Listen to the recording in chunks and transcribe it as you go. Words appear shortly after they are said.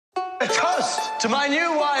To my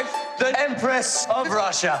new wife, the Empress of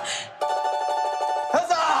Russia.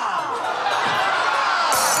 Huzzah!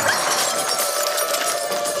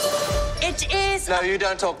 It is... No, you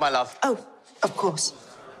don't talk, my love. Oh, of course.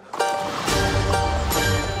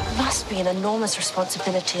 It must be an enormous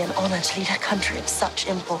responsibility and honor to lead a country of such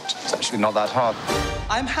import. It's actually not that hard.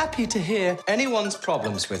 I'm happy to hear anyone's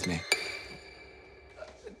problems with me.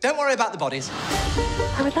 Don't worry about the bodies.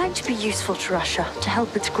 I would like to be useful to Russia, to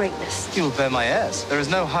help its greatness. You will bear my heirs. There is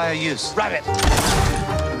no higher use. Rabbit!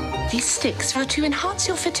 These sticks are to enhance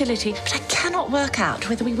your fertility, but I cannot work out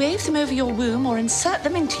whether we wave them over your womb or insert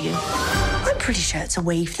them into you. I'm pretty sure it's a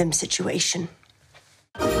wave them situation.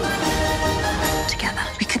 Together,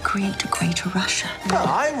 we could create a greater Russia. No,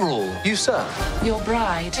 I rule. You serve. Your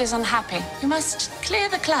bride is unhappy. You must clear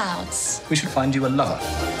the clouds. We should find you a lover.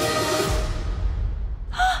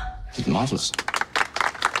 It's marvelous.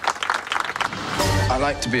 I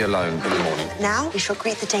like to be alone in the morning. Now we shall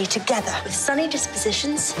greet the day together with sunny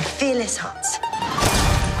dispositions and fearless hearts.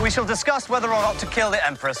 We shall discuss whether or not to kill the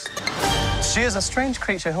Empress. She is a strange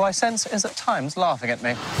creature who I sense is at times laughing at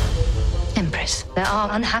me. Empress, there are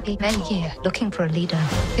unhappy men here looking for a leader.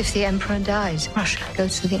 If the Emperor dies, Russia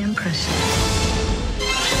goes to the Empress.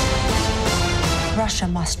 Russia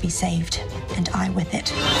must be saved, and I with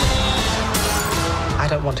it. I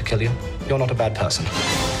don't want to kill you. You're not a bad person.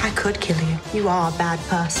 I could kill you. You are a bad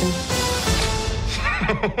person.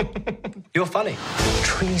 You're funny.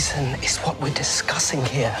 Treason is what we're discussing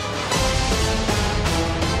here.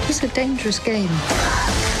 It's a dangerous game.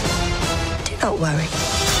 Do not worry.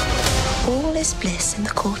 All is bliss in the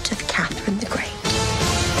court of Catherine the Great.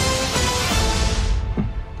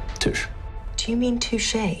 Touche. Do you mean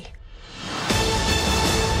touche?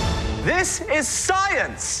 This is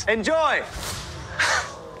science! Enjoy!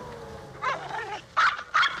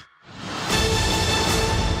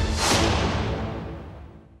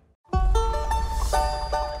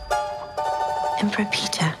 Emperor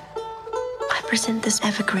Peter, I present this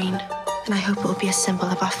evergreen, and I hope it will be a symbol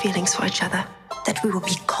of our feelings for each other, that we will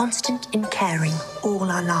be constant in caring all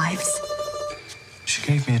our lives. She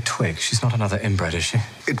gave me a twig. She's not another inbred, is she?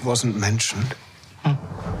 It wasn't mentioned.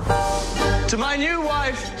 To my new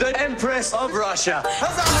wife, the Empress of Russia.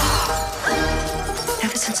 Huzzah!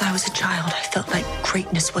 Ever since I was a child, I felt like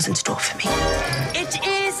greatness was in store for me. It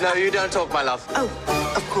is... No, you don't talk, my love. Oh,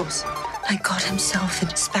 of course. Like God himself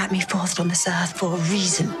had spat me forth on this earth for a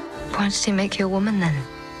reason. Why did he make you a woman then?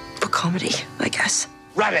 For comedy, I guess.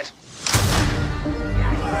 Rabbit!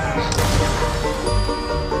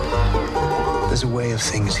 There's a way of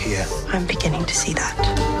things here. I'm beginning to see that.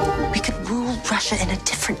 We could rule Russia in a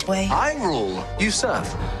different way. I rule. You serve.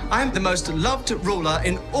 I'm the most loved ruler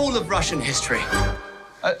in all of Russian history.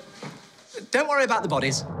 Don't worry about the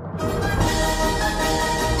bodies.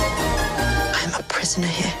 I'm a prisoner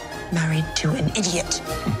here, married to an idiot.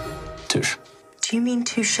 Touche. Do you mean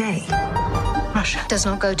touche? Russia does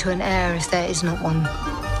not go to an heir if there is not one.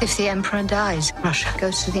 If the Emperor dies, Russia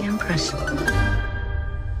goes to the Empress.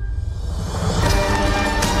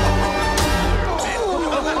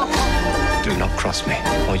 Do not cross me,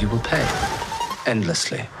 or you will pay.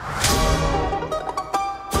 Endlessly.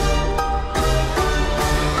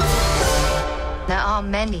 There are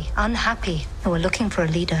many unhappy who are looking for a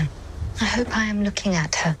leader. I hope I am looking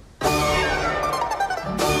at her.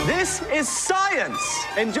 This is science!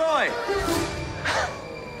 Enjoy!